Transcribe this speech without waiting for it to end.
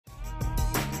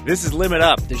This is Limit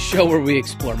Up, the show where we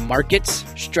explore markets,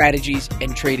 strategies,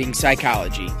 and trading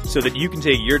psychology so that you can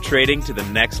take your trading to the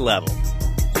next level.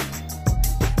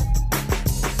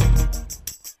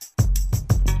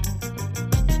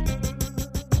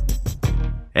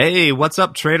 Hey, what's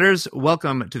up, traders?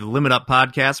 Welcome to the Limit Up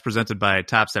podcast presented by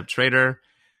Top Step Trader.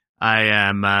 I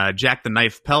am Jack the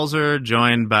Knife Pelzer,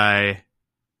 joined by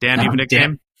Dan. Do you have a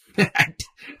nickname?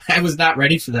 I was not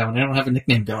ready for that one. I don't have a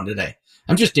nickname going today.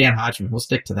 I'm just Dan Hodgman. We'll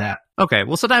stick to that. Okay.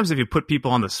 Well, sometimes if you put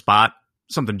people on the spot,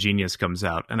 something genius comes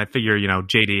out. And I figure,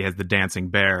 JD has the dancing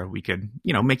bear. We could,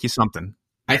 make you something.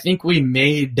 I think we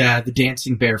made the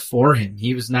dancing bear for him.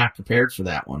 He was not prepared for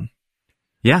that one.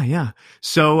 Yeah.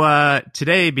 So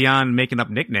today, beyond making up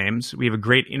nicknames, we have a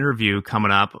great interview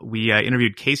coming up. We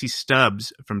interviewed Casey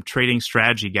Stubbs from Trading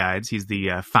Strategy Guides. He's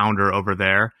the founder over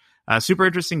there. Super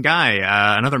interesting guy.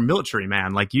 Another military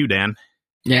man like you, Dan.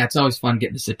 Yeah, it's always fun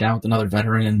getting to sit down with another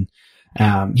veteran.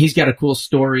 And he's got a cool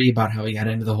story about how he got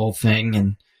into the whole thing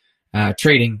and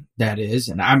trading, that is.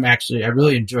 And I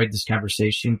really enjoyed this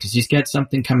conversation because he's got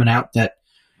something coming out that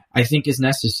I think is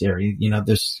necessary.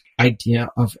 This idea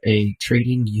of a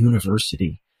trading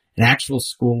university, an actual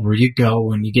school where you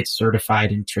go and you get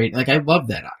certified in trading. Like, I love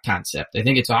that concept. I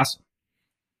think it's awesome.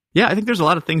 Yeah, I think there's a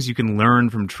lot of things you can learn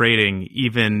from trading,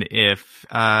 even if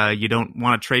you don't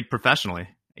want to trade professionally.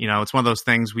 It's one of those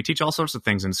things. We teach all sorts of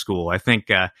things in school. I think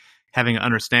having an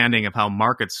understanding of how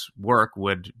markets work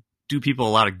would do people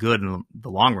a lot of good in the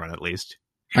long run, at least.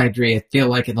 I agree. I feel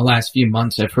like in the last few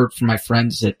months, I've heard from my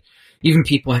friends that even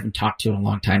people I haven't talked to in a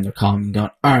long time, they're calling me and going,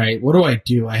 all right, what do I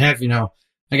do? I have,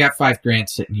 I got $5,000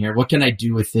 sitting here. What can I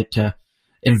do with it to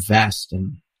invest?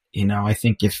 And, I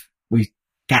think if we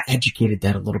got educated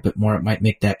that a little bit more, it might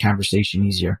make that conversation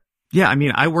easier. Yeah,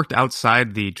 I worked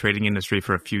outside the trading industry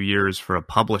for a few years for a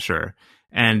publisher,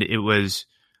 and it was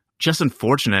just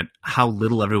unfortunate how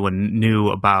little everyone knew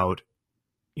about,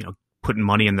 putting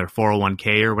money in their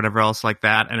 401k or whatever else like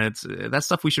that. And that's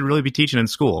stuff we should really be teaching in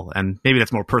school. And maybe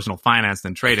that's more personal finance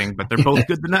than trading, but they're both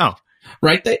good to know.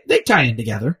 Right? They tie in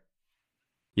together.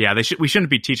 Yeah, we shouldn't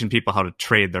be teaching people how to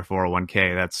trade their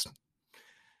 401k.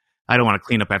 I don't want to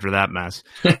clean up after that mess.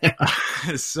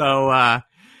 So,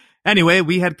 anyway,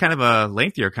 we had kind of a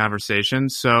lengthier conversation,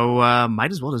 so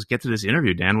might as well just get to this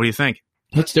interview, Dan. What do you think?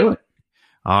 Let's do it.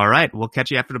 All right, we'll catch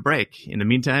you after the break. In the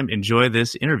meantime, enjoy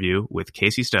this interview with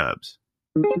Casey Stubbs.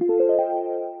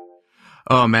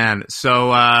 Oh, man. So,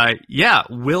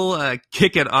 we'll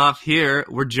kick it off here.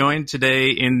 We're joined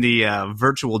today in the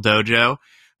virtual dojo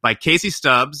by Casey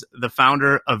Stubbs, the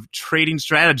founder of Trading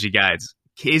Strategy Guides.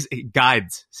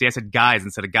 Guides. See, I said guides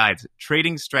instead of guides.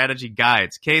 Trading Strategy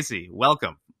Guides. Casey,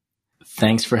 welcome.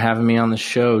 Thanks for having me on the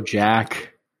show,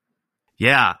 Jack.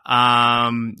 Yeah.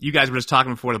 You guys were just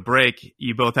talking before the break.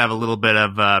 You both have a little bit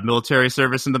of military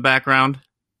service in the background.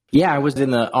 Yeah, I was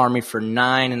in the Army for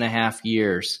 9.5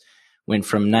 years. Went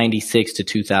from 96 to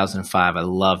 2005. I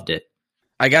loved it.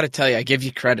 I got to tell you, I give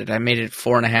you credit. I made it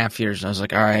 4.5 years. I was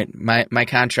like, all right, my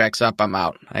contract's up. I'm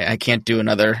out. I can't do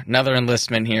another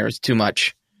enlistment here. It's too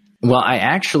much. Well, I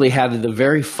actually had the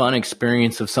very fun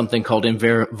experience of something called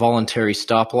involuntary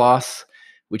stop loss,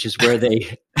 which is where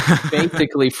they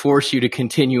basically force you to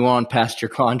continue on past your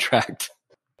contract.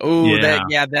 Oh,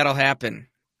 yeah. That'll happen.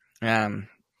 That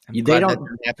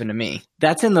didn't happen to me.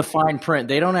 That's in the fine print.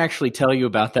 They don't actually tell you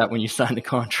about that when you sign the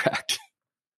contract.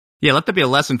 Yeah, let that be a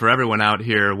lesson for everyone out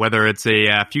here, whether it's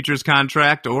a futures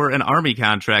contract or an Army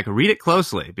contract. Read it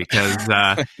closely because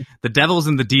the devil's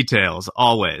in the details,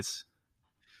 always.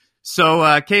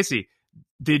 So, Casey,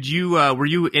 were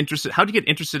you interested? How did you get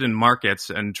interested in markets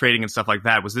and trading and stuff like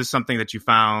that? Was this something that you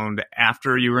found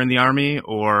after you were in the Army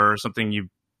or something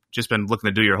you've just been looking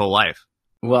to do your whole life?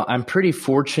 Well, I'm pretty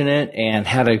fortunate and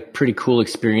had a pretty cool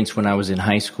experience when I was in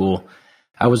high school.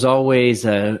 I was always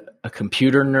a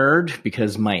computer nerd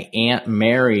because my Aunt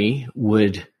Mary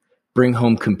would bring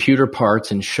home computer parts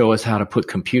and show us how to put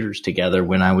computers together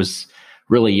when I was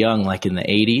really young, like in the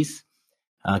 80s,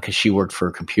 because she worked for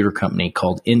a computer company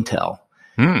called Intel.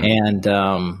 And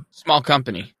small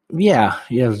company. Yeah,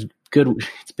 it was good.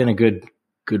 It's been a good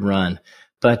run.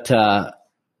 But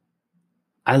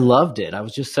I loved it. I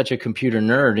was just such a computer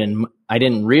nerd, and I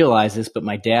didn't realize this, but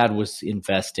my dad was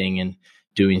investing and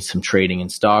doing some trading in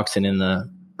stocks. And in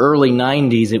the early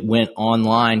 90s, it went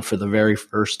online for the very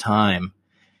first time,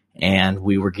 and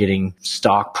we were getting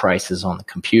stock prices on the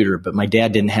computer. But my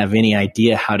dad didn't have any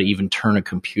idea how to even turn a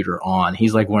computer on.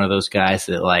 He's like one of those guys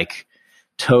that like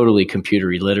totally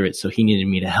computer illiterate, so he needed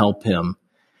me to help him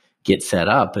get set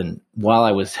up. And while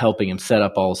I was helping him set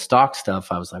up all the stock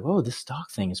stuff, I was like, oh, this stock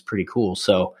thing is pretty cool.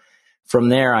 So from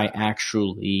there, I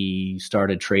actually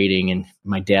started trading, and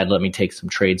my dad let me take some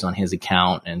trades on his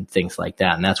account and things like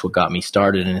that. And that's what got me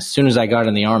started. And as soon as I got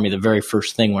in the Army, the very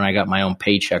first thing when I got my own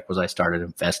paycheck was I started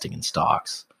investing in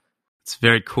stocks. It's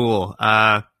very cool.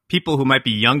 People who might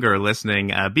be younger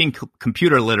listening, being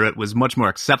computer literate was much more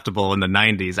acceptable in the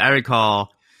 90s. I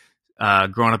recall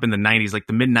growing up in the 90s, like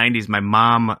the mid-90s, my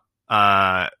mom,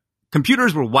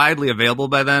 computers were widely available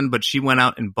by then, but she went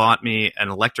out and bought me an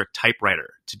electric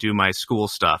typewriter to do my school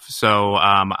stuff. So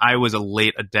I was a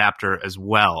late adapter as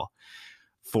well,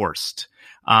 forced.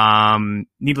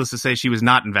 Needless to say, she was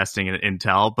not investing in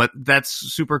Intel, but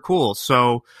that's super cool.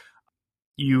 So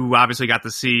you obviously got to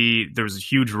see there was a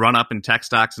huge run up in tech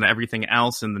stocks and everything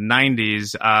else in the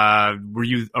 90s. Were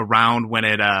you around when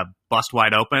it bust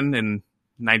wide open in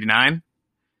 99?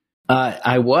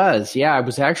 I was. Yeah, I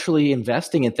was actually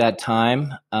investing at that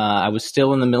time. I was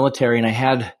still in the military, and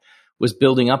I was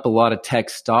building up a lot of tech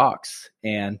stocks.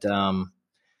 And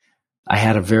I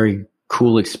had a very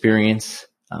cool experience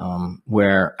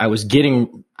where I was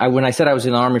when I said I was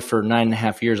in the Army for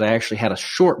 9.5 years, I actually had a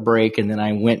short break, and then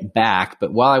I went back.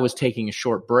 But while I was taking a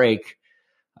short break,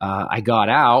 I got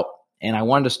out, and I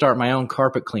wanted to start my own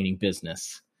carpet cleaning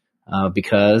business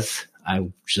because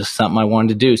just something I wanted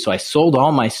to do. So I sold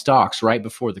all my stocks right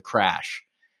before the crash.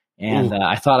 And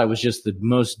I thought I was just the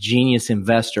most genius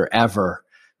investor ever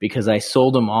because I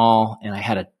sold them all and I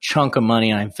had a chunk of money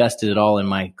and I invested it all in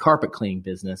my carpet cleaning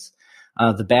business.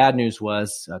 The bad news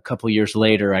was a couple of years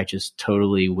later, I just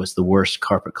totally was the worst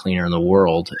carpet cleaner in the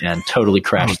world and totally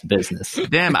crashed the business.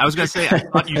 Damn, I was going to say, I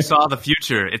thought you saw the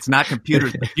future. It's not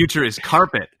computers. The future is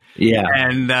carpet. Yeah.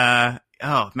 And,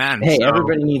 oh man. Hey,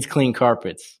 everybody needs clean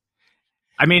carpets.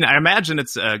 I mean, I imagine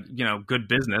it's a good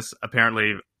business.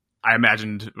 Apparently, I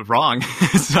imagined wrong.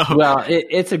 Well,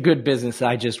 it's a good business.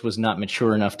 I just was not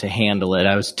mature enough to handle it.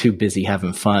 I was too busy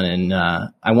having fun, and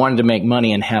I wanted to make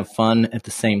money and have fun at the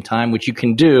same time, which you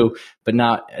can do, but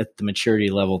not at the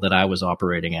maturity level that I was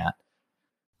operating at.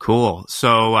 Cool.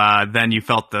 So then you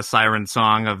felt the siren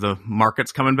song of the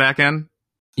markets coming back in?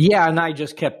 Yeah, and I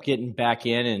just kept getting back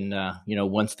in,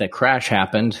 and once that crash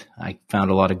happened, I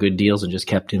found a lot of good deals and just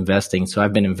kept investing. So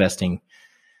I've been investing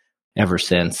ever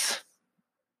since.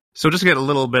 So just to get a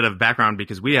little bit of background,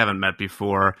 because we haven't met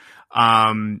before,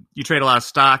 you trade a lot of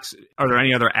stocks. Are there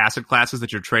any other asset classes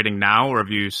that you're trading now, or have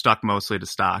you stuck mostly to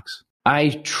stocks?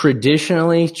 I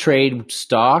traditionally trade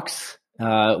stocks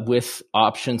with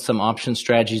options, some option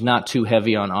strategies, not too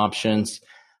heavy on options,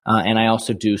 and I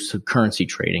also do some currency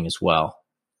trading as well.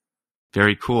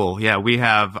 Very cool. Yeah, we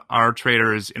have our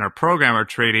traders in our program are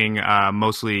trading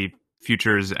mostly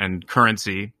futures and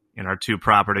currency in our two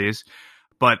properties.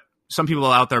 But some people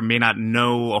out there may not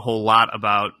know a whole lot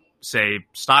about, say,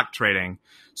 stock trading.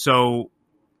 So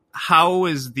how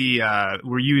is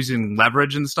were you using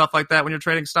leverage and stuff like that when you're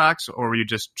trading stocks, or were you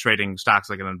just trading stocks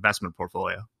like an investment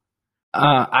portfolio?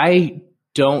 I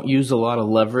don't use a lot of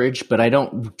leverage, but I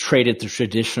don't trade it the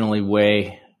traditionally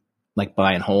way, like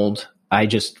buy and hold. I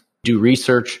just do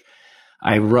research.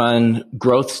 I run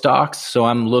growth stocks. So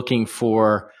I'm looking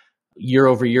for year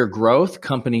over year growth,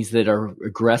 companies that are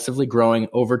aggressively growing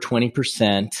over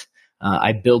 20%.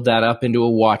 I build that up into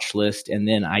a watch list, and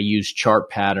then I use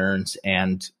chart patterns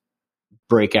and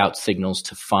breakout signals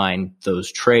to find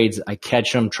those trades. I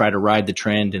catch them, try to ride the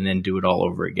trend, and then do it all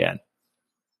over again.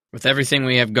 With everything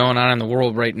we have going on in the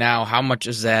world right now, how much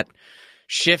has that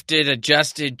shifted,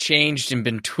 adjusted, changed, and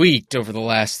been tweaked over the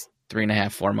last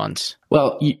 3.5, 4 months?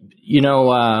 Well,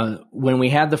 when we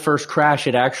had the first crash,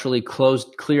 it actually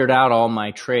cleared out all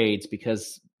my trades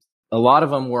because a lot of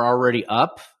them were already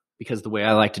up, because the way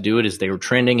I like to do it is they were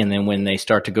trending, and then when they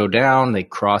start to go down, they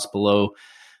cross below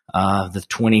the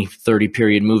 20, 30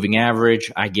 period moving average.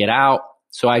 I get out.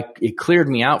 So it cleared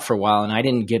me out for a while, and I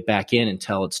didn't get back in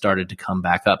until it started to come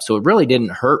back up. So it really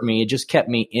didn't hurt me. It just kept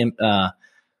me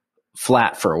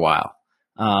flat for a while.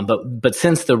 But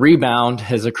since the rebound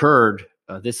has occurred,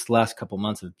 this last couple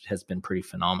months has been pretty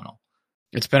phenomenal.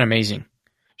 It's been amazing.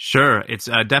 Sure. It's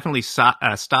definitely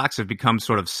stocks have become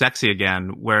sort of sexy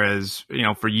again, whereas,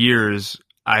 for years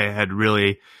I had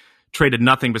really traded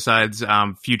nothing besides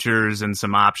futures and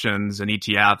some options and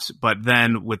ETFs. But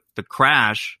then with the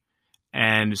crash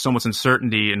and so much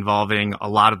uncertainty involving a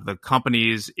lot of the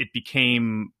companies, it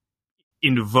became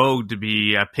in vogue to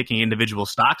be picking individual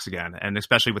stocks again. And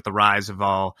especially with the rise of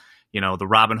all, the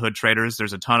Robinhood traders,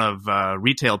 there's a ton of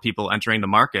retail people entering the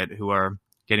market who are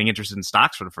getting interested in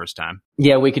stocks for the first time.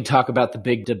 Yeah, we could talk about the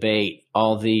big debate.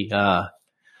 All the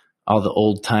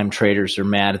old time traders are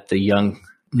mad at the young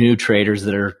new traders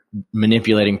that are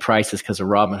manipulating prices because of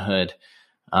Robinhood.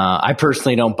 I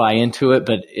personally don't buy into it,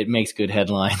 but it makes good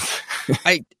headlines.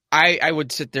 I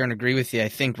would sit there and agree with you. I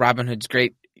think Robinhood's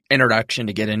great introduction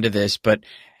to get into this, but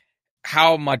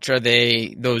how much are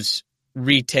those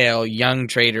retail young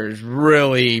traders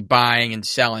really buying and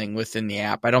selling within the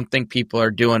app? I don't think people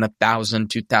are doing 1,000,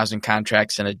 2,000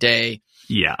 contracts in a day.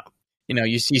 Yeah.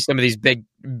 You see some of these big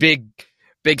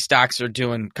stocks are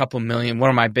doing a couple million. One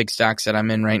of my big stocks that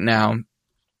I'm in right now,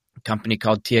 a company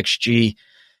called TXG,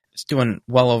 is doing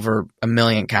well over 1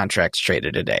 million contracts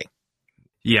traded a day.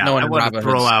 Yeah, I want to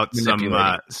throw out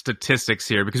some statistics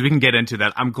here because we can get into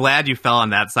that. I'm glad you fell on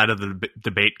that side of the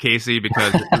debate, Casey,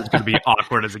 because it was going to be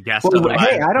awkward as a guest. Well,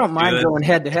 hey, I don't mind going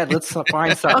head to head. Let's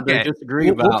find something to disagree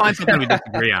about. We'll find something we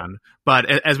disagree on. But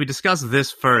as we discuss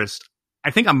this first,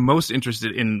 I think I'm most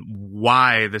interested in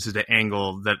why this is the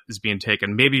angle that is being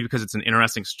taken. Maybe because it's an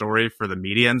interesting story for the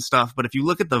media and stuff. But if you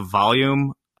look at the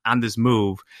volume on this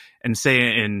move and say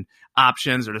in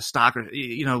options or the stock, or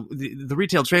the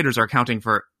retail traders are accounting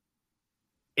for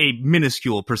a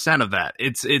minuscule percent of that.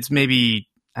 It's maybe,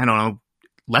 I don't know,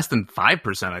 less than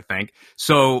 5%, I think.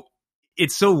 So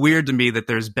it's so weird to me that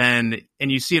there's been, and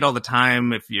you see it all the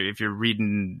time if you're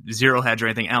reading Zero Hedge or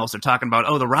anything else, they're talking about,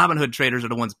 the Robinhood traders are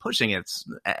the ones pushing it. It's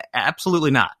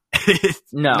absolutely not.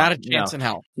 No, not a chance in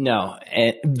hell. No,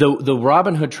 the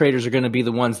Robinhood traders are going to be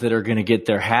the ones that are going to get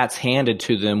their hats handed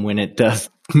to them when it does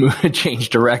change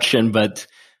direction. But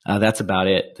that's about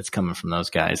it. That's coming from those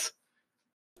guys.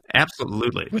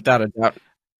 Absolutely, without a doubt.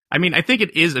 I mean, I think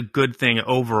it is a good thing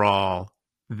overall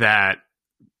that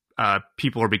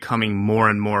people are becoming more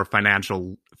and more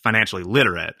financially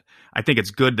literate. I think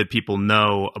it's good that people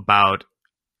know about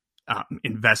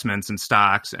investments and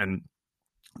stocks and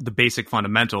the basic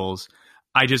fundamentals.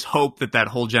 I just hope that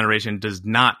whole generation does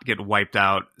not get wiped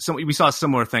out. So we saw a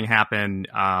similar thing happen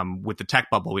with the tech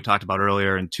bubble we talked about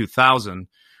earlier in 2000,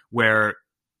 where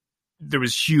there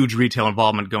was huge retail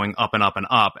involvement going up and up and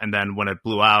up. And then when it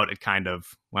blew out, it kind of,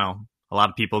 a lot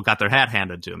of people got their hat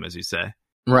handed to them, as you say.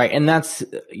 Right. And that's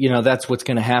what's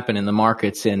going to happen in the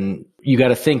markets. And you got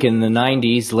to think in the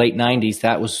 90s, late 90s,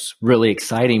 that was really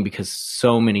exciting because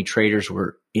so many traders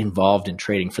were involved in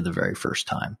trading for the very first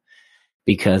time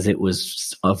because it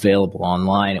was available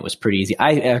online. It was pretty easy.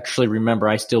 I actually remember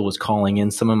I still was calling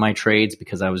in some of my trades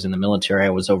because I was in the military.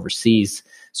 I was overseas,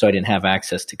 so I didn't have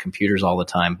access to computers all the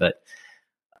time. But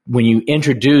when you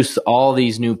introduce all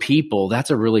these new people,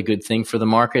 that's a really good thing for the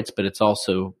markets, but it's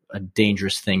also a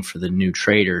dangerous thing for the new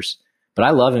traders. But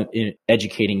I love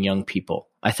educating young people.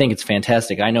 I think it's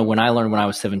fantastic. I know when I learned when I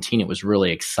was 17, it was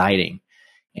really exciting.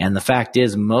 And the fact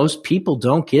is, most people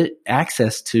don't get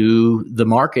access to the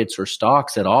markets or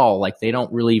stocks at all. Like they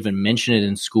don't really even mention it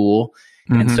in school.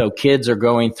 Mm-hmm. And so kids are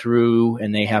going through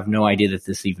and they have no idea that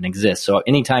this even exists. So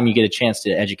anytime you get a chance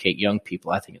to educate young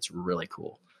people, I think it's really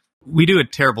cool. We do a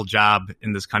terrible job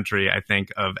in this country, I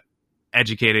think, of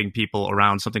educating people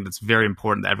around something that's very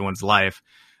important to everyone's life.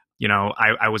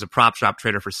 I was a prop shop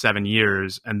trader for 7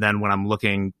 years. And then when I'm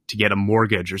looking to get a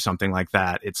mortgage or something like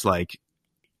that, it's like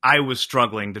I was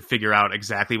struggling to figure out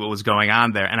exactly what was going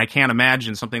on there. And I can't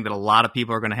imagine something that a lot of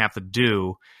people are going to have to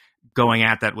do going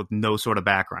at that with no sort of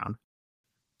background.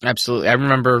 Absolutely. I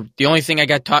remember the only thing I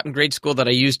got taught in grade school that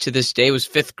I used to this day was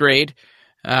 5th grade.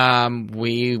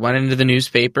 We went into the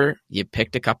newspaper, you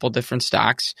picked a couple different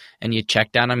stocks and you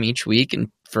checked on them each week and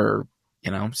for,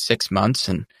 6 months.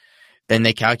 And then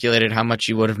they calculated how much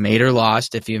you would have made or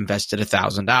lost if you invested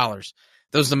 $1,000.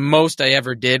 That was the most I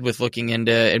ever did with looking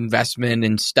into investment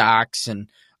in stocks and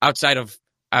outside of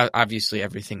obviously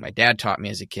everything my dad taught me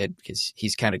as a kid because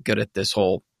he's kind of good at this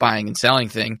whole buying and selling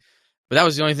thing. But that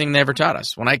was the only thing they ever taught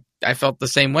us. When I felt the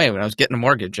same way when I was getting a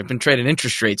mortgage. I've been trading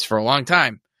interest rates for a long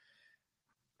time.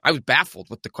 I was baffled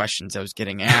with the questions I was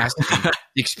getting asked. And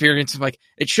the experience of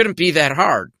it shouldn't be that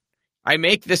hard. I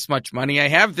make this much money. I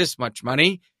have this much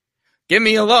money. Give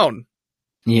me a loan.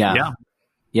 Yeah.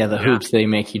 The hoops they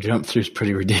make you jump through is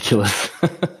pretty ridiculous.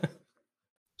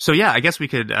 So I guess we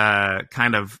could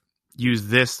kind of use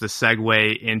the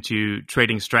segue into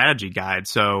trading strategy guide.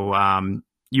 So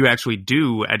you actually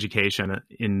do education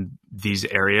in these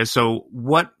areas. So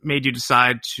what made you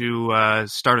decide to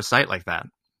start a site like that?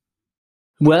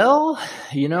 Well,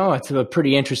 it's a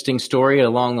pretty interesting story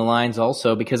along the lines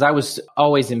also because I was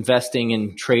always investing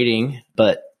in trading,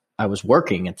 but I was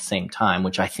working at the same time,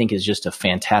 which I think is just a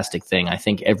fantastic thing. I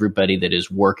think everybody that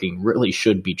is working really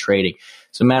should be trading.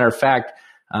 As a matter of fact,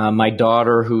 my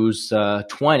daughter who's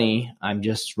 20,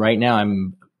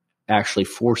 I'm actually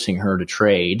forcing her to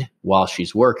trade while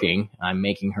she's working. I'm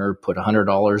making her put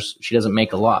 $100. She doesn't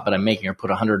make a lot, but I'm making her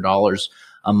put $100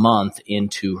 a month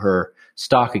into her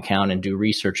stock account and do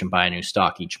research and buy a new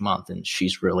stock each month. And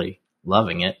she's really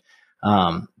loving it.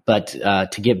 But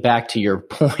to get back to your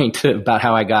point about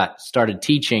how I got started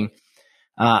teaching,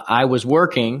 I was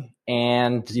working,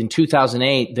 and in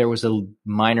 2008, there was a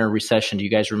minor recession. Do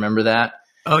you guys remember that?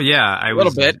 Oh, yeah. A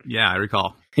little bit. Yeah, I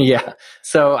recall. Yeah.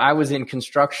 So I was in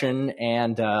construction,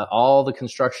 and all the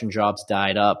construction jobs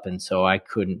died up, and so I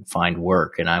couldn't find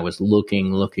work, and I was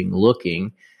looking.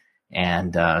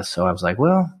 And so I was like,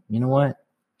 well, you know what?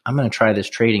 I'm going to try this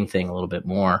trading thing a little bit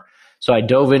more. So I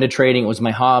dove into trading. It was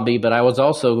my hobby, but I was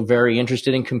also very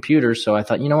interested in computers. So I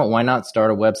thought, you know what? Why not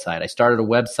start a website? I started a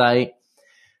website,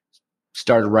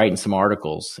 started writing some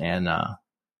articles, and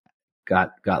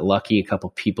got lucky. A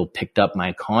couple people picked up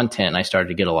my content, and I started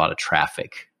to get a lot of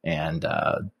traffic, and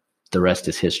the rest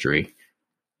is history.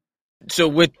 So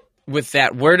with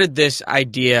that, where did this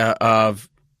idea of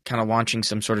kind of launching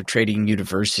some sort of trading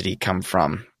university come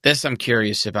from? This I'm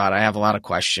curious about. I have a lot of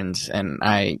questions, and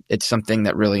it's something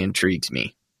that really intrigues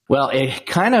me. Well, it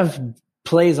kind of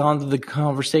plays onto the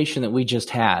conversation that we just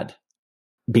had,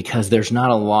 because there's not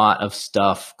a lot of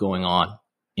stuff going on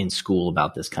in school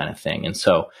about this kind of thing. And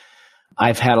so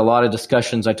I've had a lot of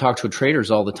discussions. I talk to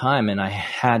traders all the time, and I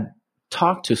had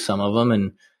talked to some of them,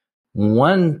 and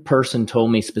one person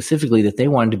told me specifically that they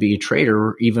wanted to be a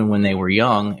trader even when they were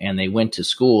young, and they went to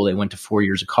school. They went to 4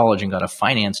 years of college and got a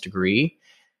finance degree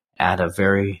at a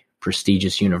very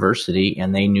prestigious university,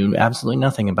 and they knew absolutely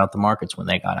nothing about the markets when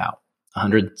they got out,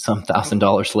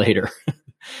 $100,000 later.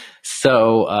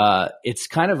 So it's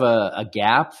kind of a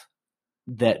gap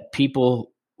that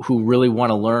people who really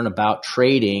want to learn about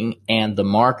trading and the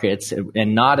markets,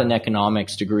 and not an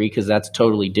economics degree, because that's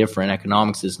totally different.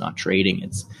 Economics is not trading.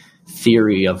 It's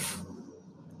theory of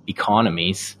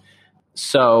economies.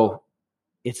 So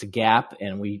it's a gap,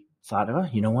 and we thought, oh,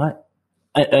 you know what?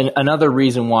 Another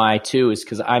reason why too is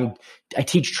because I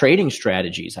teach trading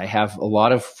strategies. I have a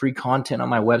lot of free content on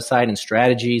my website and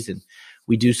strategies, and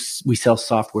we sell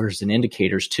softwares and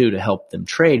indicators too to help them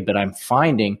trade. But I'm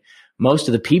finding most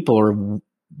of the people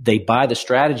they buy the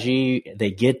strategy,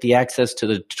 they get the access to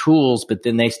the tools, but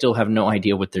then they still have no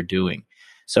idea what they're doing.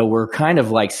 So we're kind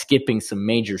of like skipping some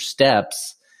major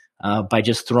steps by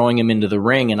just throwing them into the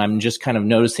ring. And I'm just kind of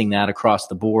noticing that across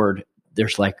the board.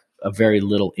 There's like a very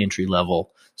little entry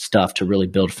level stuff to really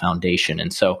build foundation.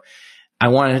 And so I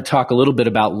wanted to talk a little bit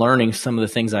about learning, some of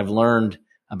the things I've learned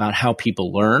about how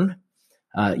people learn.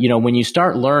 When you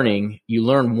start learning, you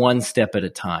learn one step at a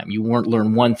time. You won't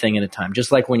learn one thing at a time.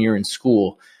 Just like when you're in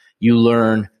school, you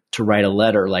learn to write a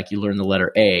letter, like you learn the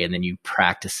letter A, and then you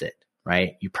practice it,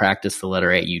 right? You practice the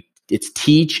letter A. It's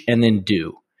teach and then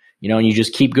do, and you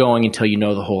just keep going until you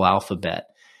know the whole alphabet.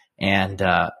 And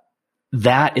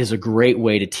that is a great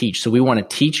way to teach. So we want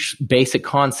to teach basic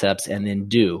concepts and then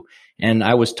do. And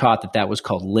I was taught that was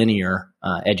called linear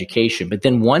education. But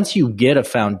then once you get a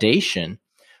foundation,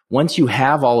 once you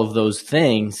have all of those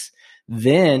things,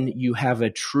 then you have a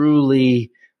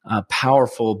truly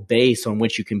powerful base on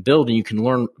which you can build, and you can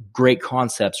learn great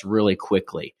concepts really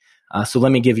quickly. So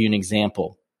let me give you an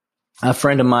example. A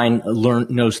friend of mine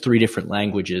knows 3 different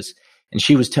languages, and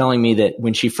she was telling me that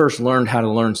when she first learned how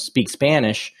to speak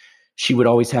Spanish, she would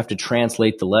always have to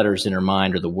translate the letters in her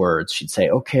mind or the words. She'd say,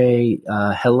 okay,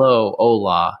 hello,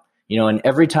 hola, and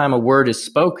every time a word is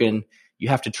spoken, you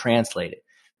have to translate it.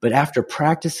 But after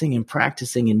practicing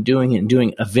and doing it and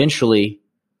doing, eventually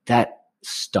that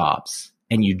stops,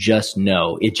 and you just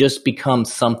know. It just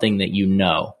becomes something that you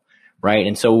know, right?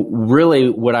 And so really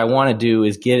what I want to do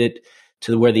is get it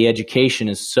to where the education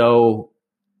is so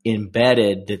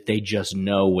embedded that they just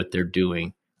know what they're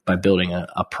doing by building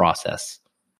a process.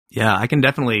 Yeah, I can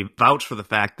definitely vouch for the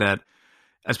fact that,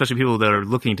 especially people that are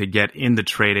looking to get into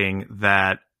trading,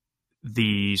 that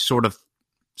the sort of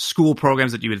school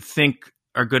programs that you would think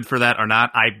are good for that are not.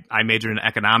 I majored in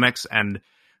economics, and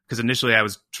because initially I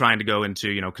was trying to go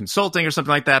into, consulting or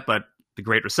something like that, but the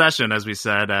Great Recession, as we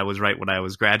said, was right when I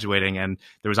was graduating, and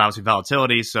there was obviously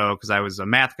volatility. So because I was a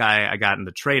math guy, I got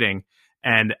into trading,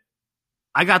 and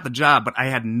I got the job, but I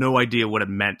had no idea what it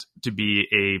meant to be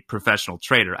a professional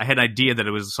trader. I had an idea that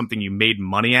it was something you made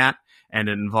money at, and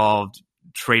it involved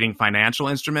trading financial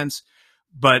instruments.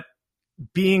 But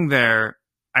being there,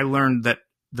 I learned that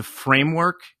the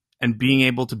framework and being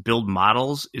able to build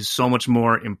models is so much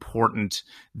more important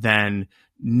than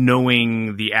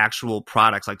knowing the actual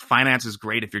products. Like finance is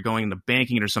great if you're going into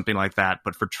banking or something like that.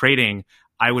 But for trading,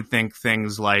 I would think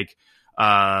things like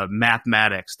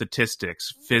mathematics,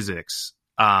 statistics, physics,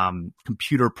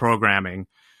 computer programming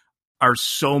are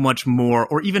so much more,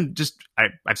 or even just,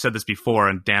 I've said this before,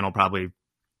 and Dan will probably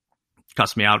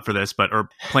cuss me out for this, or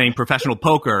playing professional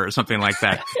poker or something like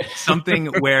that. Something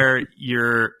where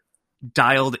you're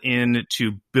dialed in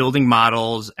to building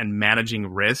models and managing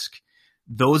risk.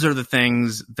 Those are the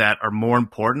things that are more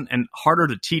important and harder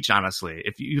to teach, honestly.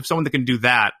 If you have someone that can do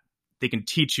that, they can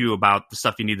teach you about the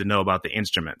stuff you need to know about the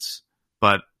instruments.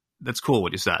 But that's cool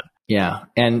what you said. Yeah.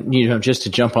 And, just to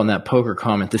jump on that poker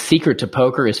comment, the secret to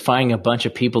poker is finding a bunch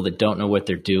of people that don't know what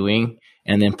they're doing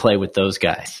and then play with those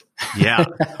guys. Yeah.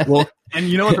 Well, and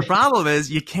you know what the problem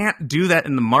is? You can't do that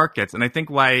in the markets. And I think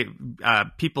why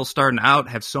people starting out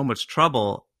have so much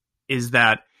trouble is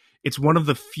that it's one of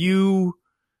the few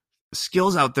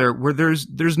skills out there where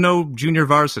there's no junior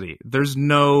varsity. There's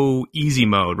no easy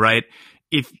mode, right?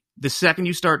 If the second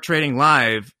you start trading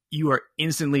live, you are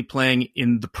instantly playing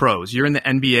in the pros. You're in the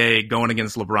NBA going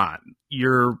against LeBron.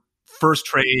 Your first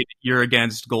trade, you're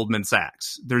against Goldman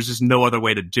Sachs. There's just no other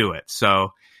way to do it. So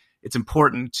it's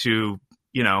important to,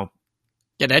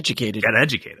 get educated. Get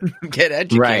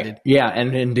educated. Right. Yeah.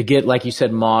 And to get, like you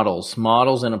said, models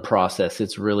in a process,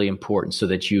 it's really important so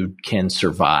that you can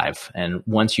survive. And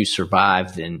once you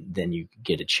survive, then you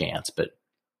get a chance. But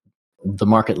the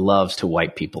market loves to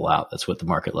wipe people out. That's what the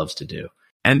market loves to do.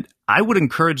 And I would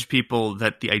encourage people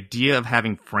that the idea of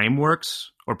having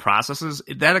frameworks or processes,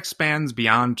 that expands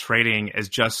beyond trading as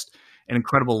just an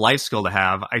incredible life skill to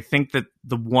have. I think that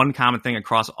the one common thing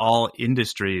across all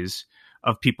industries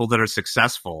of people that are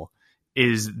successful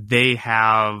is they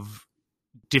have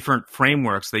different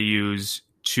frameworks they use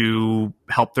to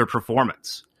help their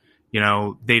performance.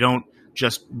 They don't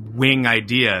just wing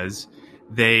ideas.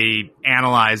 They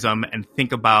analyze them and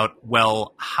think about,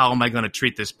 well, how am I going to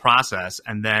treat this process?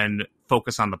 And then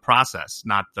focus on the process,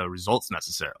 not the results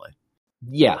necessarily.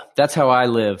 Yeah, that's how I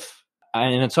live.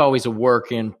 And it's always a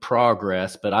work in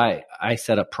progress, but I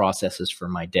set up processes for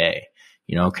my day.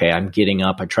 Okay, I'm getting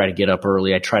up. I try to get up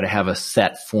early. I try to have a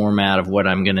set format of what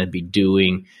I'm going to be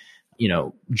doing,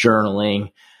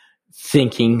 journaling,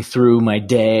 thinking through my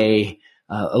day,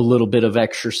 a little bit of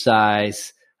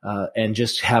exercise, and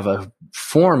just have a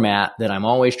format that I'm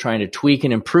always trying to tweak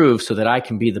and improve so that I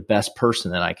can be the best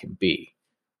person that I can be.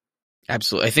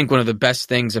 Absolutely. I think one of the best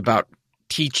things about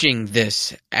teaching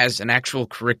this as an actual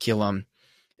curriculum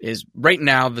is right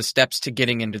now the steps to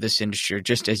getting into this industry are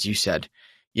just as you said.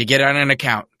 You get on an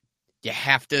account. You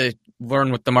have to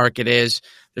learn what the market is.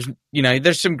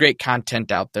 There's some great content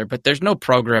out there, but there's no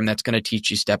program that's going to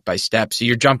teach you step by step. So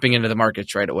you're jumping into the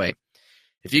markets right away.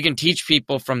 If you can teach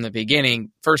people from the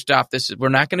beginning, first off, we're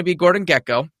not going to be Gordon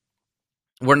Gekko.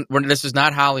 This is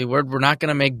not Hollywood. We're not going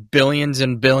to make billions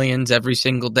and billions every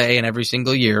single day and every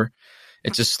single year.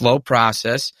 It's a slow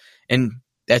process. And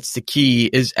that's the key,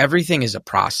 is everything is a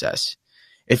process.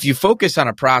 If you focus on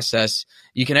a process,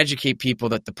 you can educate people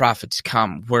that the profits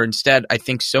come, where instead I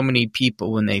think so many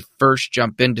people, when they first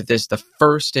jump into this, the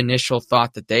first initial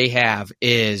thought that they have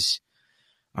is,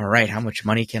 all right, how much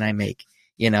money can I make?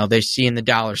 They're seeing the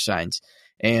dollar signs.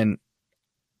 And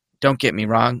don't get me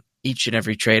wrong, each and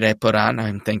every trade I put on,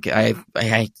 I'm thinking,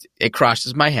 it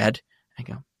crosses my head. I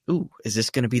go, ooh, is this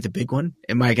going to be the big one?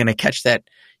 Am I going to catch that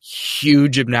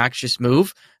huge, obnoxious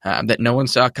move that no one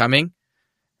saw coming?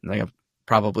 And I go,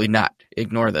 probably not.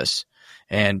 Ignore this.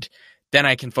 And then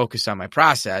I can focus on my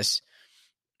process.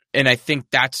 And I think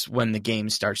that's when the game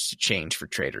starts to change for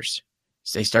traders.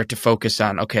 So they start to focus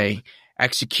on, okay,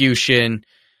 execution,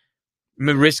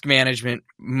 risk management,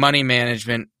 money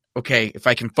management. Okay, if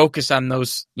I can focus on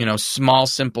those, small,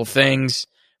 simple things,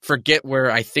 forget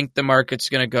where I think the market's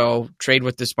going to go, trade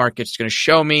what this market's going to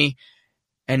show me,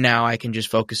 and now I can just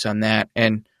focus on that.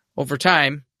 And over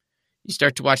time, you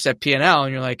start to watch that P&L,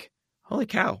 and you're like, holy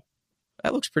cow,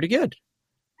 that looks pretty good.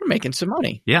 We're making some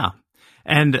money. Yeah.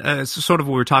 And it's sort of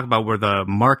what we were talking about, where the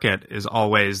market is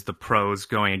always the pros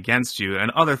going against you.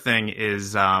 And other thing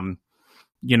is,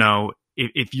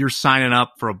 if you're signing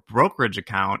up for a brokerage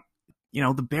account,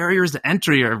 the barriers to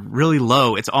entry are really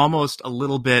low. It's almost a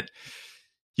little bit,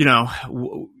 you got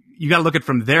to look at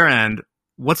from their end.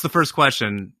 What's the first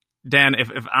question? Dan, if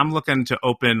I'm looking to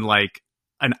open like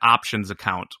an options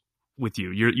account with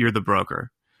you, you're the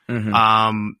broker.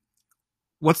 Mm-hmm.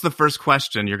 What's the first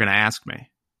question you're going to ask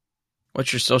me?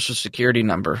 What's your social security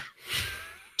number?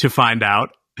 To find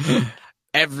out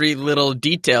every little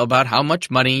detail about how much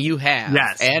money you have.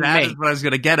 Yes, and that is what I was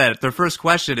going to get at. Their first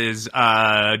question is,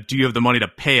 do you have the money to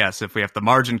pay us if we have to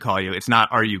margin call you? It's not,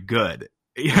 are you good?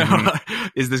 Mm-hmm.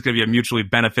 Is this going to be a mutually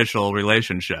beneficial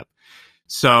relationship?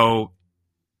 So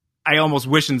I almost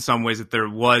wish in some ways that there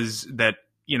was that,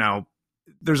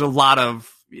 there's a lot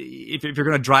of, if you're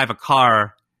going to drive a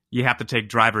car, you have to take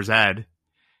driver's ed.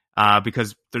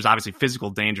 because there's obviously physical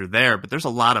danger there, but there's a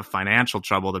lot of financial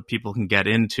trouble that people can get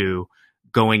into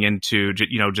going into,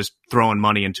 just throwing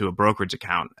money into a brokerage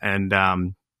account. And,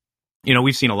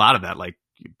 we've seen a lot of that, like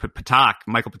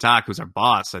Michael Patak, who's our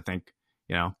boss, I think,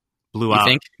 blew out.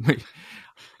 Think?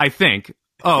 I think.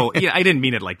 Oh, yeah, I didn't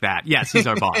mean it like that. Yes, he's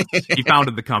our boss. He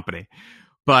founded the company.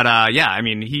 But,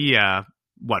 he,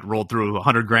 rolled through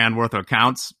 $100,000 worth of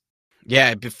accounts.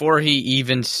 Yeah, before he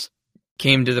even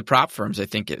came to the prop firms, I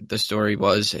think the story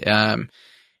was,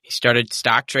 he started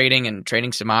stock trading and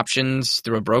trading some options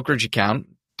through a brokerage account,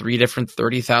 3 different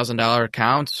 $30,000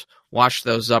 accounts, washed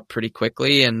those up pretty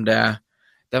quickly, and then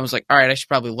was like, all right, I should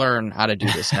probably learn how to do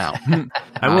this now.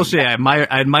 I will say I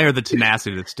admire the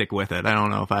tenacity to stick with it. I don't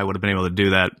know if I would have been able to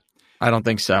do that. I don't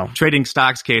think so. Trading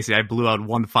stocks, Casey, I blew out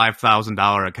one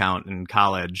 $5,000 account in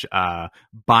college,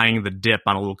 buying the dip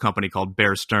on a little company called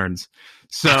Bear Stearns.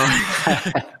 So,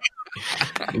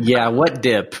 yeah, what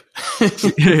dip?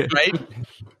 Right?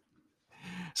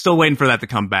 Still waiting for that to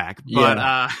come back,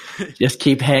 but just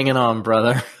keep hanging on,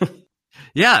 brother.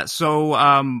 Yeah. So,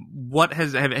 what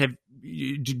do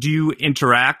you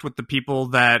interact with the people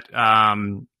that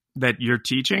you're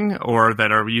teaching or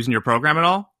that are using your program at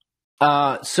all?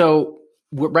 So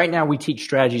right now we teach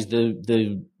strategies.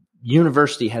 The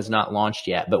university has not launched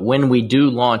yet, but when we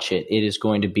do launch it, it is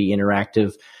going to be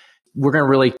interactive. We're going to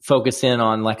really focus in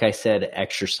on, like I said,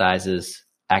 exercises,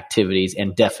 activities,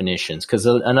 and definitions. Because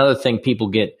another thing people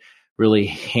get really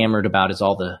hammered about is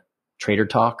all the trader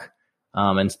talk.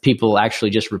 And people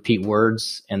actually just repeat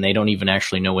words and they don't even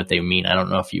actually know what they mean. I don't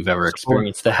know if you've ever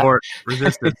experienced that. Support,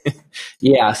 resistance.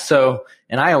 Yeah. So,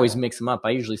 and I always mix them up. I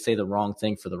usually say the wrong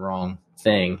thing for the wrong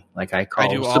thing. Like I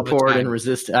call support and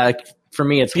resistance. For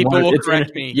me, it's people will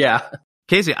correct me. Yeah.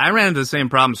 Casey, I ran into the same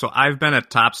problem. So I've been at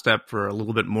Top Step for a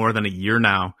little bit more than a year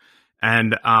now.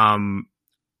 And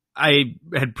I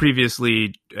had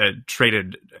previously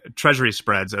traded treasury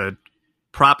spreads at a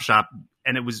prop shop,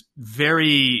 and it was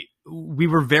we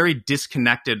were very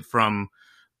disconnected from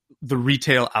the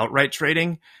retail outright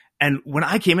trading. And when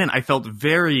I came in, I felt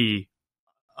very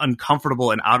uncomfortable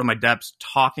and out of my depths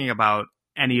talking about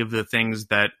any of the things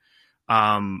that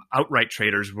outright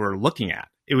traders were looking at.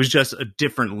 It was just a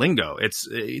different lingo.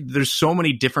 There's so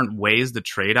many different ways to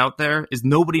trade out there.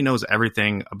 Nobody knows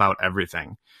everything about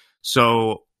everything.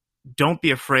 So don't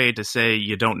be afraid to say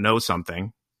you don't know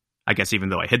something. I guess even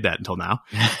though I hid that until now.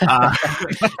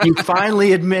 You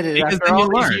finally admitted it after all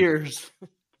these years.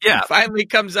 Yeah. It finally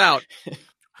comes out.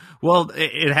 Well,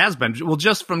 it has been. Well,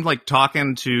 just from like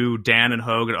talking to Dan and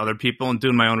Hogue and other people and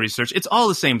doing my own research, it's all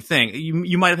the same thing.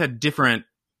 You might have had different,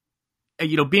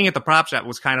 being at the prop shop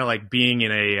was kind of like being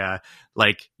in a,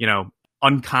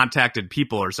 uncontacted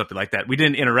people or something like that. We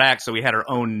didn't interact, so we had our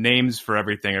own names for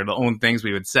everything or the own things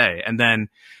we would say. And then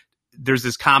there's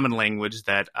this common language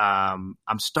that I'm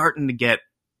starting to get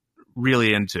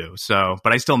really into. So,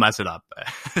 but I still mess it up.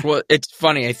 Well, it's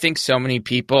funny. I think so many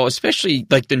people, especially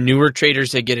like the newer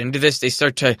traders that get into this, they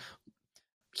start to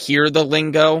hear the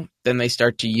lingo, then they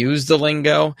start to use the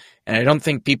lingo. And I don't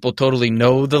think people totally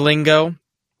know the lingo.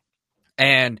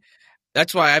 And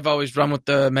that's why I've always run with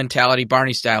the mentality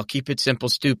Barney style. Keep it simple,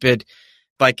 stupid.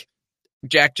 Like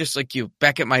Jack, just like you,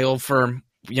 back at my old firm,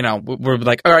 we're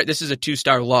like, all right, this is a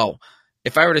 2-star low.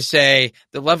 If I were to say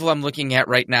the level I'm looking at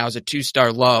right now is a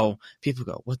 2-star low, people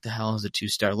go, what the hell is a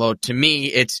 2-star low? To me,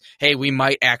 it's, hey, we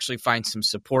might actually find some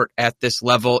support at this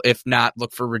level. If not,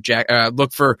 look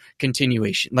for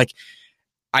continuation. Like,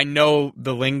 I know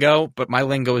the lingo, but my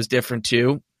lingo is different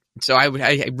too. So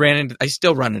I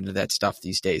still run into that stuff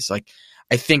these days. Like,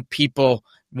 I think people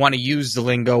want to use the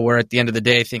lingo where at the end of the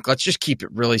day, I think let's just keep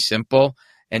it really simple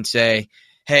and say,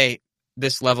 hey,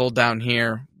 this level down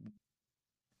here,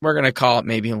 we're going to call it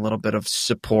maybe a little bit of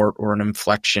support or an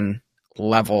inflection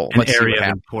level. An area of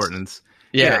importance.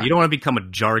 Yeah. You don't want to become a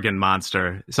jargon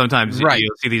monster. Sometimes right.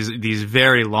 You'll see these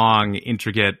very long,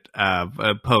 intricate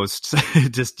posts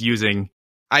just using.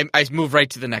 I move right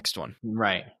to the next one.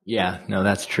 Right. Yeah. No,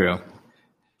 that's true.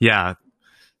 Yeah.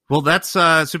 Well, that's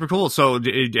super cool. So have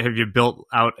you built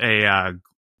out a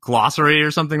glossary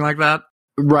or something like that?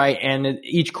 Right. And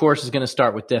each course is going to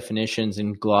start with definitions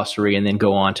and glossary and then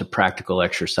go on to practical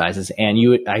exercises. And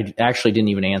I actually didn't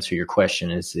even answer your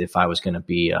question as if I was going to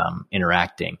be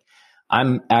interacting.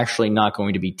 I'm actually not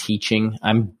going to be teaching.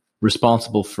 I'm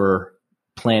responsible for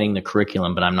planning the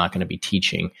curriculum, but I'm not going to be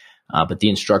teaching. But the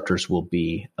instructors will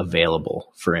be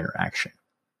available for interaction.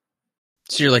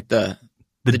 So you're like the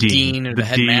the dean or the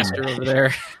headmaster over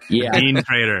there. Yeah. Dean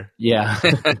Trader. Yeah.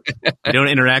 You don't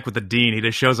interact with the dean. He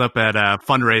just shows up at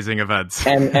fundraising events.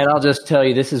 And I'll just tell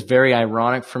you, this is very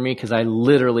ironic for me because I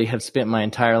literally have spent my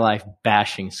entire life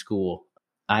bashing school.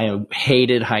 I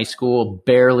hated high school,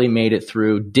 barely made it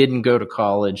through, didn't go to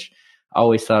college,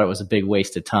 always thought it was a big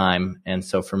waste of time. And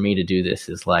so for me to do this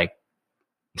is like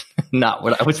not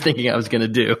what I was thinking I was going to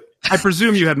do. I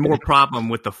presume you had more problem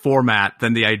with the format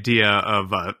than the idea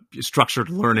of structured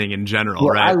learning in general,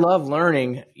 Well, right? I love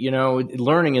learning.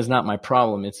 Learning is not my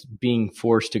problem. It's being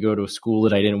forced to go to a school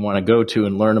that I didn't want to go to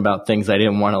and learn about things I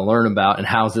didn't want to learn about. And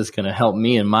how's this going to help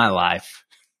me in my life?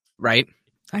 Right.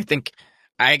 I think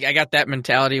I got that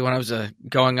mentality when I was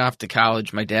going off to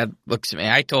college. My dad looks at me.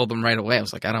 I told him right away. I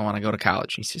was like, I don't want to go to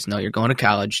college. He says, no, you're going to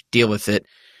college. Deal with it.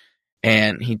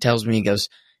 And he tells me, he goes,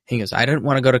 I didn't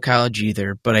want to go to college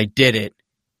either, but I did it.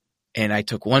 And I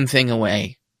took one thing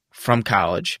away from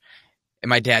college. And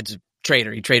my dad's a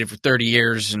trader. He traded for 30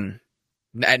 years, and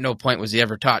at no point was he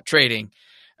ever taught trading.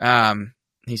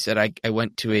 He said, I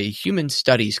went to a human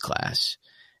studies class,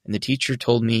 and the teacher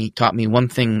taught me one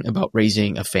thing about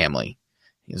raising a family.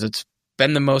 He goes, it's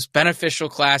been the most beneficial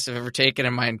class I've ever taken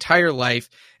in my entire life.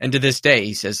 And to this day,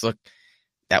 he says, look,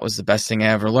 that was the best thing I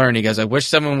ever learned. He goes, I wish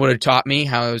someone would have taught me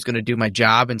how I was going to do my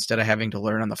job instead of having to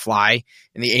learn on the fly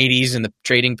in the 80s in the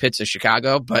trading pits of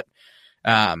Chicago. But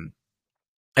I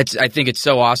think it's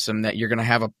so awesome that you're going to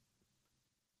have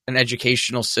an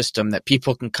educational system that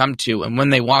people can come to. And when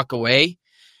they walk away,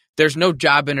 there's no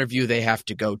job interview they have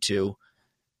to go to.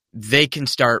 They can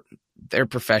start their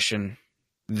profession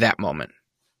that moment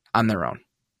on their own.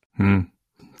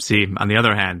 See, on the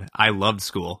other hand, I loved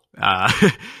school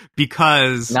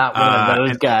because Not one of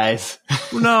those guys.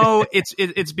 No,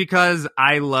 it's because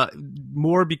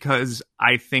because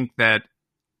I think that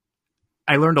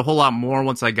I learned a whole lot more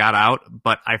once I got out,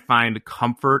 but I find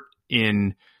comfort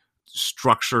in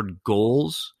structured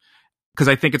goals because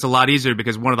I think it's a lot easier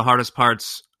because one of the hardest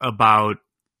parts about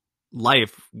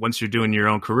life once you're doing your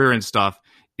own career and stuff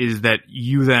is that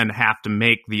you then have to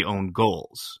make the own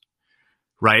goals.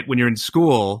 Right? When you're in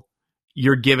school,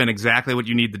 you're given exactly what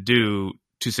you need to do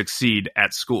to succeed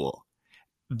at school.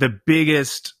 The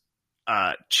biggest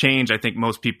change I think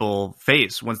most people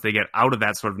face once they get out of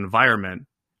that sort of environment,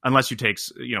 unless you take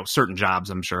certain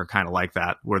jobs, I'm sure, are kind of like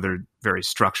that, where they're very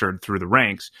structured through the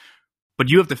ranks.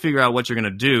 But you have to figure out what you're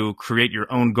going to do, create your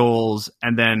own goals,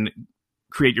 and then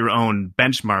create your own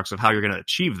benchmarks of how you're going to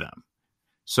achieve them.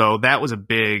 So that was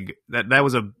that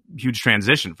was a huge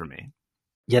transition for me.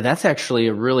 Yeah, that's actually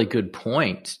a really good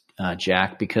point,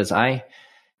 Jack, because I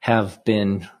have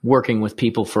been working with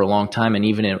people for a long time, and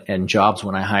even in jobs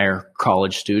when I hire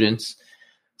college students,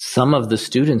 some of the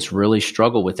students really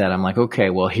struggle with that. I'm like, okay,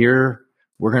 well, here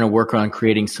we're going to work on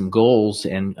creating some goals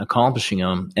and accomplishing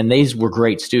them. And these were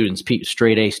great students,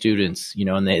 straight A students,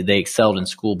 and they excelled in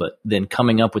school, but then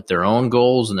coming up with their own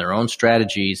goals and their own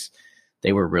strategies,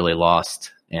 they were really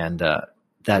lost. And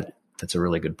that's a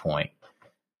really good point.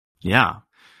 Yeah.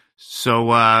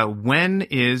 So when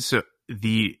is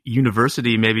the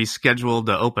university maybe scheduled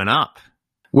to open up?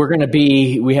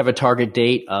 We have a target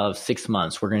date of 6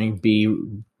 months. We're going to be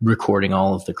recording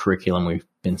all of the curriculum. We've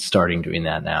been starting doing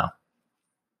that now.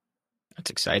 That's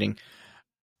exciting.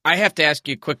 I have to ask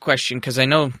you a quick question because I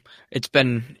know it's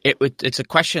a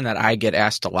question that I get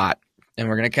asked a lot, and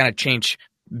we're going to kind of change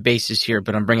bases here,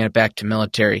 but I'm bringing it back to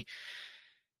military.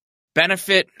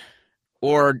 Benefit,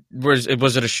 or was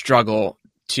it a struggle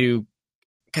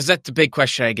because that's the big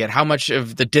question I get. How much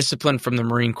of the discipline from the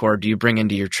Marine Corps do you bring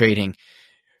into your trading?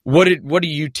 What do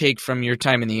you take from your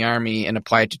time in the Army and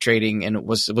apply it to trading? And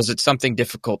was it something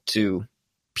difficult to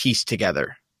piece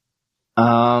together?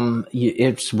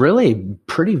 It's really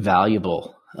pretty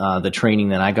valuable. The training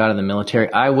that I got in the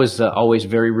military, I was always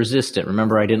very resistant.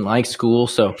 Remember, I didn't like school,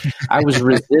 so I was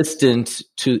resistant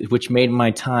which made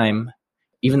my time,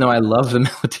 even though I love the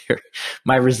military,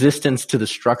 my resistance to the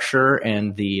structure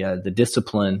and the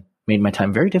discipline made my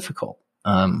time very difficult.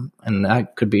 And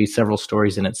that could be several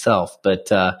stories in itself.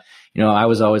 But, I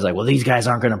was always like, well, these guys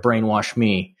aren't going to brainwash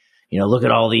me. Look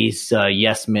at all these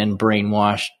yes men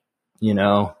brainwashed,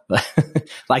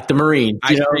 like the Marines,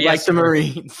 the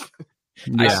Marines.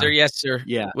 Yeah. Sir, yes, sir.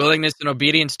 Yeah. Willingness and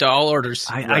obedience to all orders.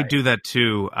 I do that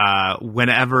too.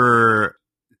 Whenever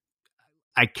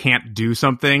I can't do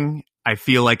something, I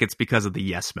feel like it's because of the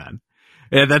yes men.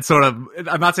 And that's sort of,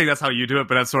 I'm not saying that's how you do it,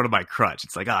 but that's sort of my crutch.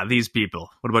 It's like, these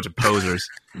people, what a bunch of posers.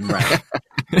 Right.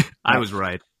 I was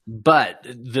right. But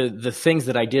the things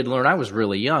that I did learn, I was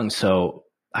really young. So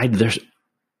I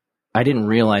didn't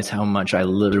realize how much I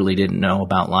literally didn't know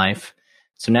about life.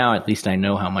 So now at least I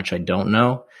know how much I don't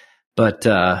know. But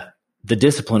the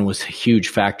discipline was a huge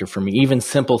factor for me. Even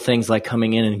simple things like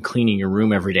coming in and cleaning your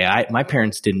room every day. My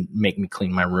parents didn't make me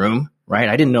clean my room, right?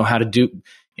 I didn't know how to do,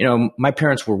 my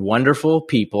parents were wonderful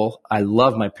people. I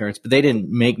love my parents, but they didn't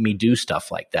make me do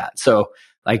stuff like that. So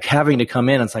like having to come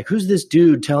in, it's like, who's this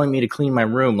dude telling me to clean my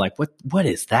room? Like, what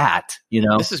is that?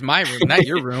 This is my room, not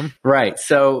your room. Right.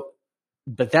 So,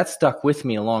 but that stuck with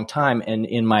me a long time and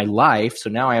in my life.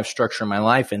 So now I have structure in my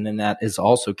life. And then that is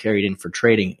also carried in for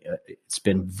trading. It's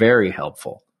been very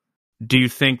helpful. Do you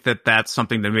think that that's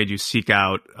something that made you seek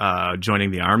out joining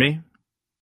the Army?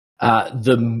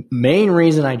 The main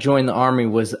reason I joined the Army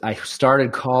was I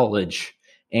started college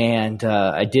and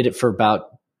I did it for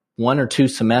about 1 or 2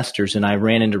 semesters, and I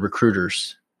ran into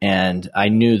recruiters, and I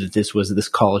knew that this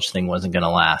college thing wasn't going to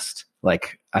last.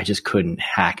 Like I just couldn't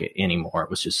hack it anymore. It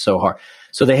was just so hard.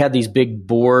 So they had these big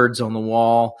boards on the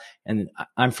wall, and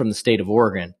I'm from the state of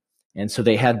Oregon. And so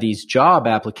they had these job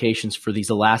applications for these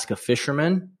Alaska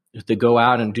fishermen to go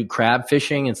out and do crab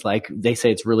fishing. It's like, they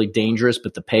say it's really dangerous,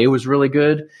 but the pay was really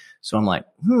good. So I'm like,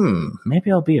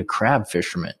 maybe I'll be a crab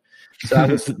fisherman. So I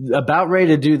was about ready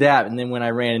to do that. And then when I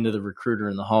ran into the recruiter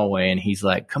in the hallway and he's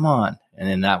like, come on. And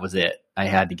then that was it. I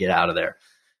had to get out of there.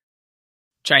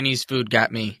 Chinese food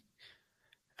got me.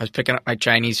 I was picking up my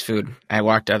Chinese food. I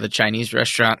walked out of the Chinese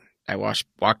restaurant. I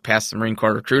walked past the Marine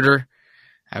Corps recruiter.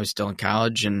 I was still in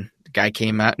college, and the guy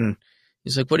came out and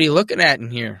he's like, what are you looking at in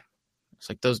here? It's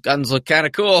like, those guns look kind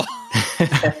of cool.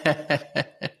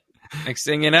 Next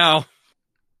thing you know.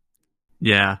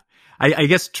 Yeah. I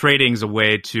guess trading's a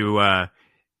way to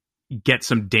get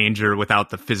some danger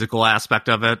without the physical aspect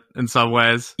of it in some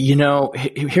ways.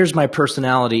 Here's my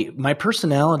personality. My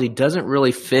personality doesn't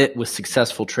really fit with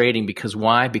successful trading because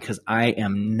why? Because I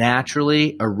am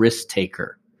naturally a risk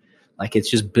taker. Like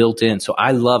it's just built in. So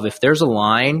I love, if there's a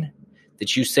line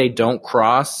that you say don't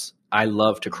cross, I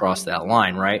love to cross that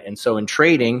line, right? And so in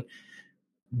trading,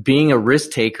 being a risk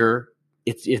taker,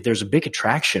 there's a big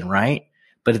attraction, right?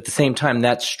 But at the same time,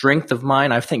 that strength of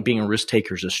mine, I think being a risk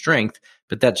taker is a strength,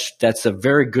 but that's a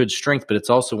very good strength, but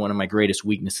it's also one of my greatest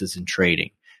weaknesses in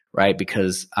trading, right?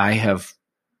 Because I have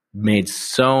made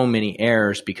so many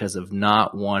errors because of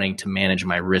not wanting to manage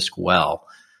my risk well.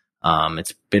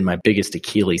 It's been my biggest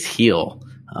Achilles heel.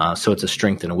 So it's a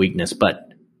strength and a weakness, but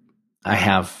I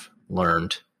have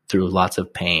learned through lots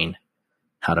of pain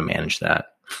how to manage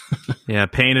that. Yeah,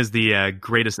 pain is the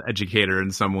greatest educator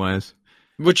in some ways.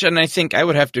 And I think I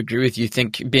would have to agree with you.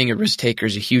 Think being a risk taker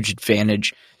is a huge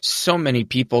advantage. So many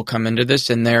people come into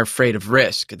this and they're afraid of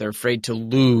risk. They're afraid to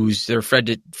lose. They're afraid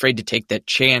to take that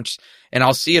chance. And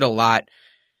I'll see it a lot.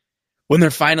 When they're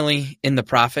finally in the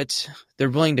profits, they're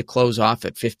willing to close off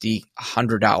at $50,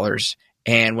 $100.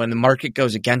 And when the market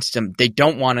goes against them, they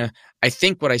don't want to. I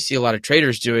think what I see a lot of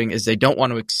traders doing is they don't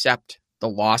want to accept the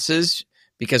losses,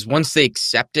 because once they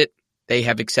accept it, they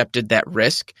have accepted that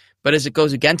risk. But as it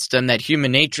goes against them, that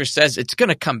human nature says it's going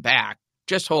to come back.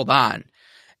 Just hold on.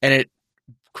 And it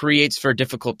creates for a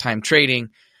difficult time trading,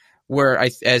 where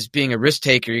as being a risk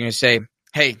taker, you're going to say,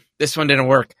 hey, this one didn't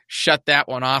work. Shut that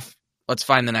one off. Let's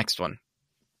find the next one.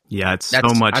 Yeah, it's so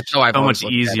much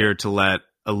easier to let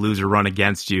a loser run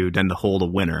against you than to hold a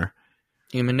winner.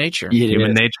 Human nature.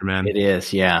 Human nature, man. It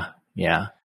is, yeah. Yeah.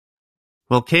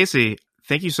 Well, Casey,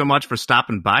 thank you so much for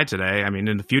stopping by today. I mean,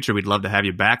 in the future, we'd love to have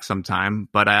you back sometime.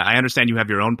 But I understand you have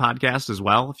your own podcast as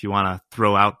well, if you want to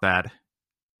throw out that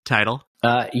title.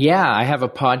 Yeah, I have a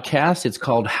podcast. It's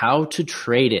called How to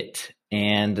Trade It.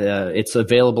 And it's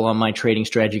available on my Trading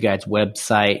Strategy Guides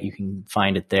website. You can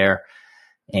find it there.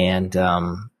 And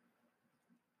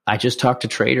I just talk to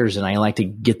traders, and I like to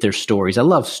get their stories. I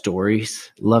love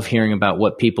stories, love hearing about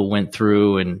what people went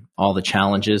through and all the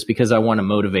challenges, because I want to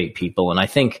motivate people. And I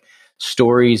think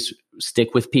stories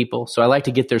stick with people. So I like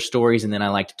to get their stories, and then I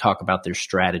like to talk about their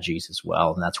strategies as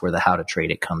well. And that's where the How to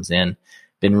Trade It comes in.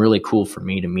 Been really cool for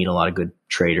me to meet a lot of good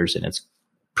traders, and it's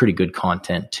pretty good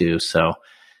content too. So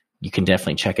you can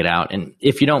definitely check it out. And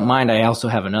if you don't mind, I also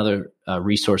have another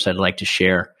resource I'd like to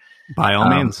share. By all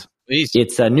means. Please.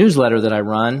 It's a newsletter that I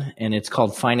run, and it's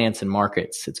called Finance and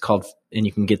Markets. And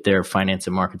you can get there,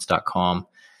 financeandmarkets.com.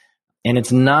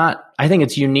 And I think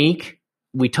it's unique.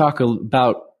 We talk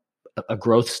about a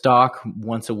growth stock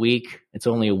once a week. It's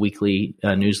only a weekly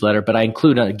newsletter, but I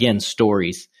include, again,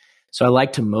 stories. So I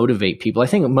like to motivate people. I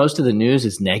think most of the news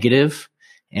is negative.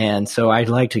 And so I'd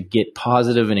like to get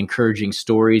positive and encouraging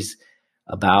stories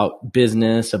about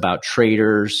business, about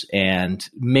traders, and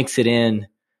mix it in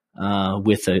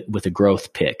with a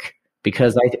growth pick,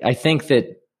 because I think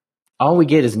that all we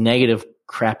get is negative,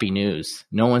 crappy news.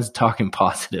 No one's talking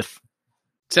positive.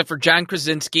 Except for John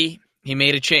Krasinski. He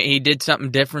made he did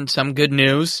something different, some good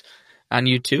news. on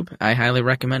YouTube. I highly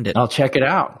recommend it. I'll check it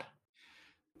out.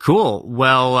 Cool.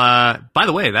 Well, by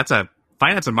the way, that's a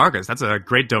Finance and Markets. That's a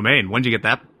great domain. When did you get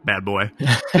that bad boy?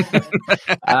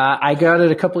 I got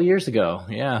it a couple years ago.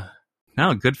 Yeah.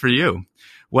 Oh, good for you.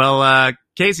 Well,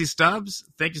 Casey Stubbs,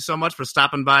 thank you so much for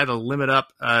stopping by the Limit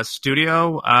Up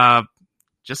studio.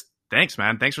 Just thanks,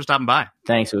 man. Thanks for stopping by.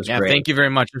 Thanks. It was great. Thank you very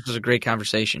much. This was a great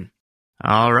conversation.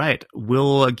 All right.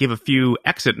 We'll give a few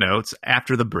exit notes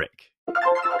after the break.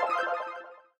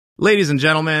 Ladies and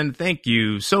gentlemen, thank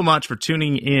you so much for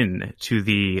tuning in to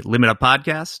the Limit Up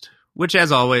podcast, which,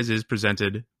 as always, is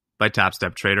presented by Top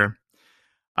Step Trader.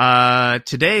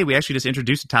 Today, we actually just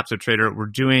introduced a Top Step Trader. We're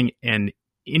doing an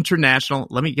international,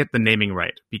 let me get the naming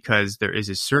right, because there is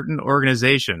a certain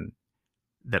organization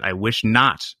that I wish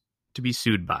not to be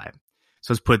sued by.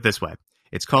 So let's put it this way.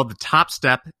 It's called the Top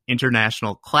Step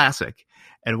International Classic.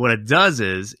 And what it does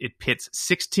is it pits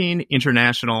 16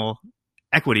 international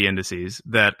equity indices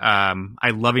that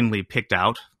I lovingly picked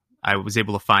out. I was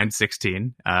able to find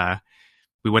 16.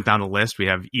 We went down the list. We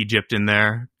have Egypt in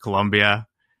there, Colombia,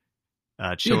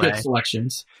 Chile. Good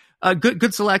selections.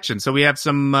 Good selection. So we have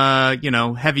some,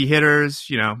 heavy hitters,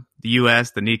 the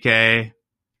US, the Nikkei,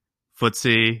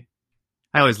 FTSE.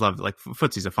 I always loved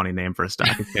FTSE's a funny name for a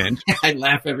stock exchange. I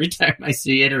laugh every time I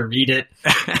see it or read it.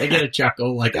 I get a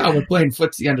chuckle like, oh, we're playing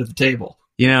FTSE under the table.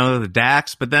 The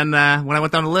DAX. But then when I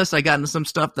went down the list, I got into some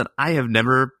stuff that I have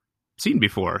never seen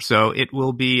before. So it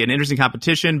will be an interesting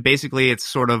competition. Basically, it's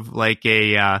sort of like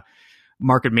a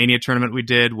Market Mania tournament we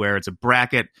did where it's a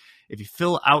bracket. If you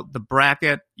fill out the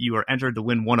bracket, you are entered to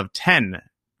win one of 10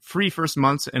 free first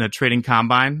months in a trading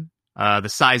combine. The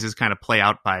sizes kind of play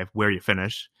out by where you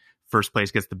finish. First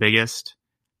place gets the biggest.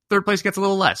 Third place gets a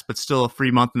little less, but still a free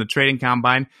month in the trading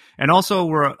combine. And also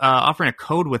we're offering a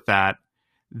code with that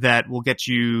will get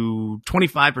you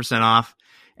 25% off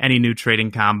any new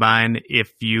trading combine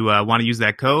if you want to use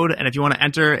that code. And if you want to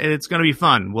enter, it's going to be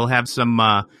fun. We'll have some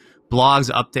blogs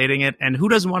updating it. And who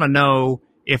doesn't want to know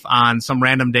if on some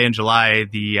random day in July,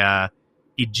 the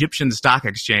Egyptian Stock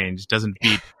Exchange doesn't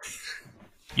beat,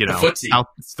 the FTSE.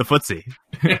 It's the FTSE.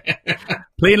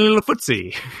 Playing a little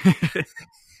FTSE.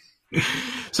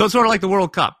 So it's sort of like the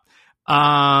World Cup.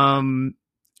 And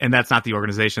that's not the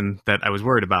organization that I was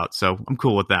worried about. So I'm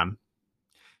cool with them.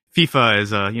 FIFA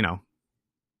is,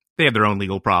 they have their own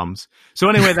legal problems. So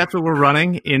anyway, that's what we're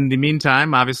running. In the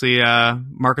meantime, obviously,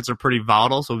 markets are pretty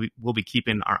volatile. So we'll be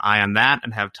keeping our eye on that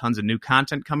and have tons of new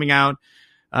content coming out.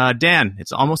 Dan,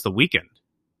 it's almost the weekend.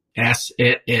 Yes,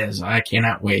 it is. I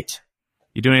cannot wait.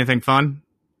 You doing anything fun?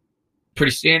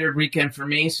 Pretty standard weekend for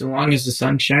me. So long as the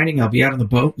sun's shining, I'll be out on the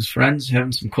boat with friends,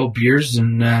 having some cold beers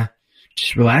and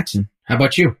just relaxing. How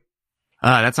about you?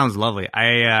 That sounds lovely.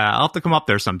 I'll have to come up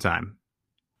there sometime.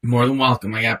 More than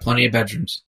welcome. I got plenty of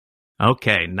bedrooms.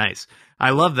 Okay, nice.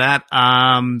 I love that.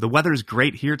 The weather is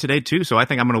great here today, too. So I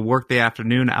think I'm going to work the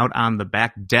afternoon out on the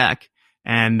back deck.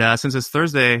 And since it's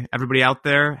Thursday, everybody out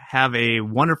there, have a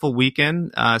wonderful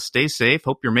weekend. Stay safe.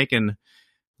 Hope you're making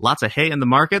lots of hay in the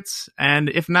markets. And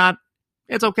if not,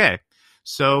 it's okay.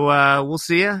 So we'll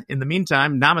see you. In the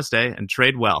meantime, namaste and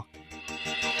trade well.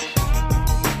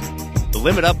 The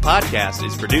Limit Up podcast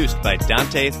is produced by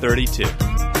Dante32.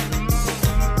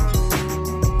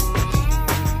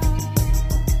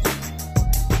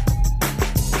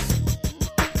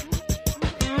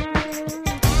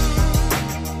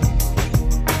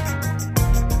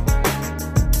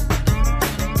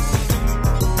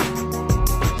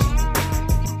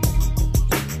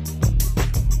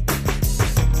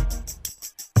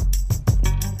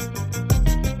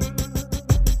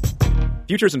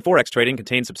 Futures and Forex trading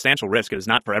contains substantial risk and is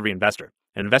not for every investor.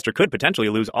 An investor could potentially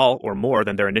lose all or more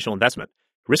than their initial investment.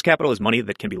 Risk capital is money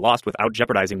that can be lost without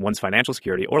jeopardizing one's financial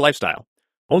security or lifestyle.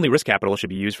 Only risk capital should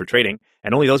be used for trading,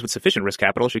 and only those with sufficient risk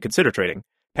capital should consider trading.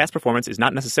 Past performance is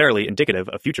not necessarily indicative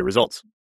of future results.